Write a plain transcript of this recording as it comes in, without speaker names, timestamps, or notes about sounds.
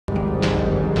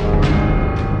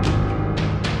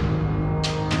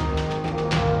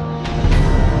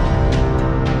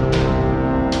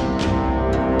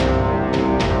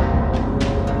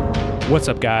What's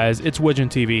up guys, it's Widgeon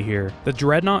TV here. The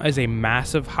Dreadnaught is a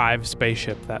massive hive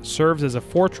spaceship that serves as a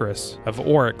fortress of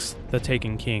Oryx, the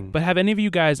Taken King. But have any of you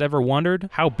guys ever wondered,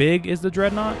 how big is the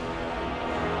Dreadnaught?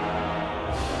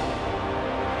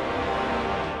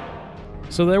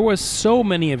 So there was so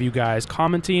many of you guys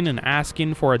commenting and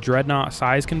asking for a Dreadnaught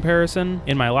size comparison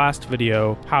in my last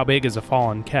video, How Big is a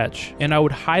Fallen Ketch? And I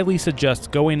would highly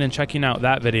suggest going and checking out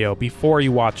that video before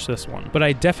you watch this one. But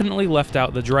I definitely left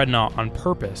out the Dreadnaught on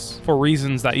purpose, for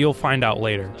reasons that you'll find out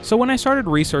later. So when I started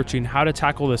researching how to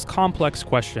tackle this complex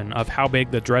question of how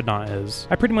big the Dreadnaught is,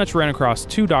 I pretty much ran across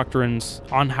two doctrines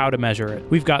on how to measure it.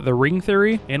 We've got the ring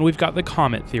theory and we've got the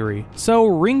comet theory. So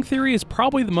ring theory is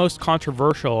probably the most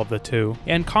controversial of the two,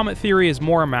 and comet theory is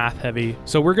more math heavy,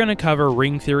 so we're going to cover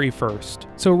ring theory first.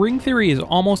 So ring theory is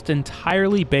almost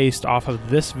entirely based off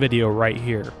of this video right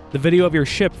here, the video of your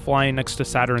ship flying next to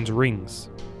Saturn's rings.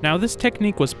 Now this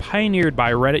technique was pioneered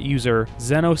by Reddit user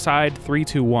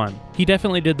Xenocide321. He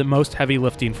definitely did the most heavy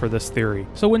lifting for this theory.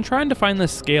 So when trying to find the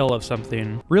scale of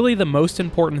something, really the most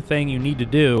important thing you need to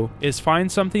do is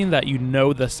find something that you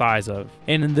know the size of.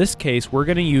 And in this case, we're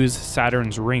going to use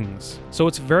Saturn's rings. So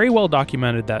it's very well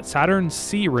documented that Saturn's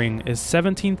C ring is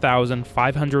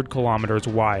 17,500 kilometers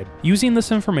wide. Using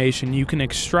this information, you can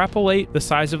extrapolate the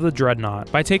size of the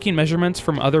Dreadnaught by taking measurements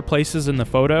from other places in the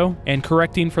photo and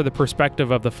correcting for the perspective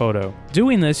of the photo.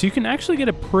 Doing this, you can actually get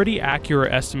a pretty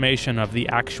accurate estimation of the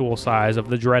actual size of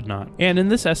the Dreadnaught. And in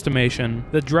this estimation,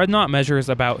 the Dreadnaught measures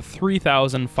about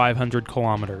 3,500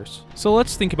 kilometers. So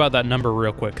let's think about that number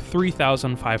real quick,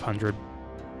 3,500.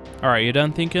 Alright, you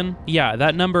done thinking? Yeah,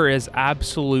 that number is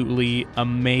absolutely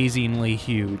amazingly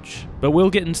huge. But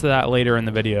we'll get into that later in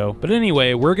the video. But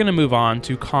anyway, we're going to move on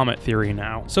to comet theory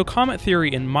now. So comet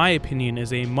theory, in my opinion,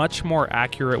 is a much more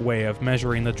accurate way of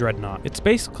measuring the Dreadnaught. It's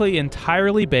basically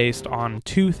entirely based on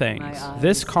two things.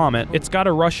 This comet, it's got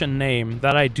a Russian name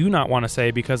that I do not want to say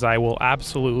because I will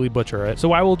absolutely butcher it.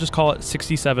 So I will just call it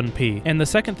 67P. And the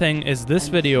second thing is this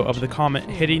video of the comet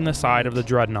hitting the side of the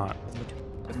Dreadnaught.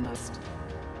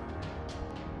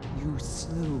 You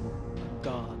slew a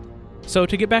god. So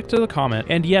to get back to the comet,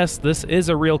 and yes, this is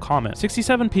a real comet.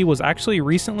 67P was actually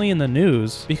recently in the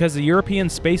news because the European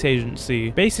Space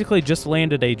Agency basically just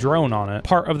landed a drone on it,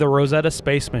 part of the Rosetta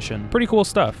space mission. Pretty cool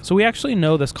stuff. So we actually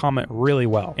know this comet really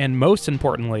well. And most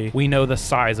importantly, we know the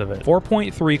size of it,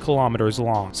 4.3 kilometers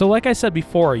long. So like I said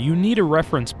before, you need a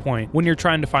reference point when you're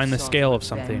trying to find the scale of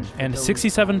something. And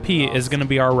 67P is going to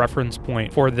be our reference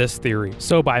point for this theory.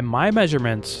 So by my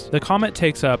measurements, the comet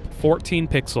takes up 14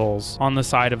 pixels on the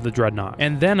side of the Dreadnaught.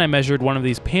 And then I measured one of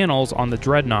these panels on the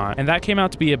Dreadnaught, and that came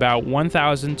out to be about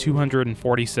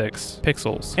 1,246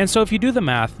 pixels. And so if you do the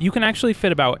math, you can actually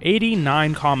fit about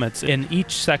 89 comets in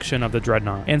each section of the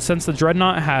Dreadnaught. And since the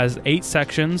Dreadnaught has 8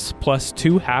 sections plus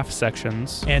 2 half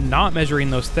sections, and not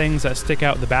measuring those things that stick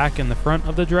out the back and the front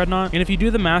of the Dreadnaught, and if you do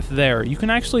the math there, you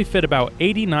can actually fit about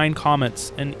 89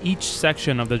 comets in each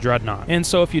section of the Dreadnaught. And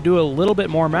so if you do a little bit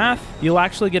more math, you'll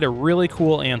actually get a really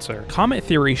cool answer. Comet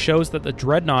theory shows that the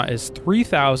Dreadnaught is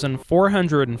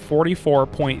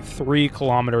 3,444.3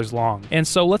 kilometers long. And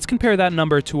so let's compare that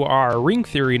number to our ring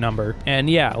theory number. And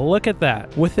yeah, look at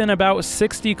that, within about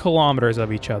 60 kilometers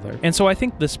of each other. And so I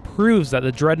think this proves that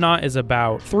the Dreadnaught is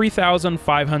about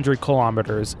 3,500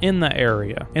 kilometers in the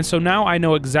area. And so now I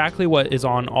know exactly what is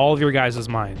on all of your guys'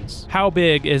 minds. How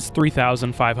big is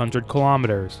 3,500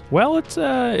 kilometers? Well,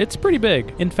 it's pretty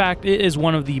big. In fact, it is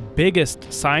one of the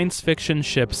biggest science fiction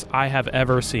ships I have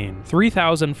ever seen.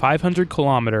 3,500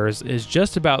 kilometers is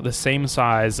just about the same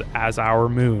size as our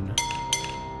moon.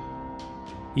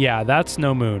 Yeah, that's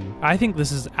no moon. I think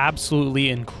this is absolutely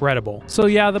incredible. So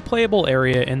yeah, the playable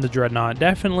area in the Dreadnaught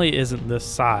definitely isn't this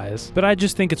size, but I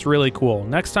just think it's really cool.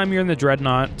 Next time you're in the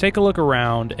Dreadnaught, take a look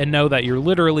around and know that you're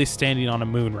literally standing on a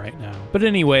moon right now. But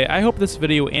anyway, I hope this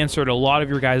video answered a lot of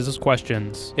your guys'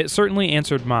 questions. It certainly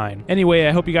answered mine. Anyway,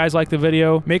 I hope you guys liked the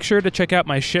video. Make sure to check out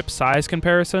my ship size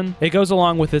comparison. It goes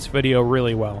along with this video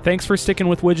really well. Thanks for sticking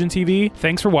with Widgeon TV.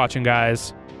 Thanks for watching,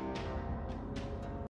 guys.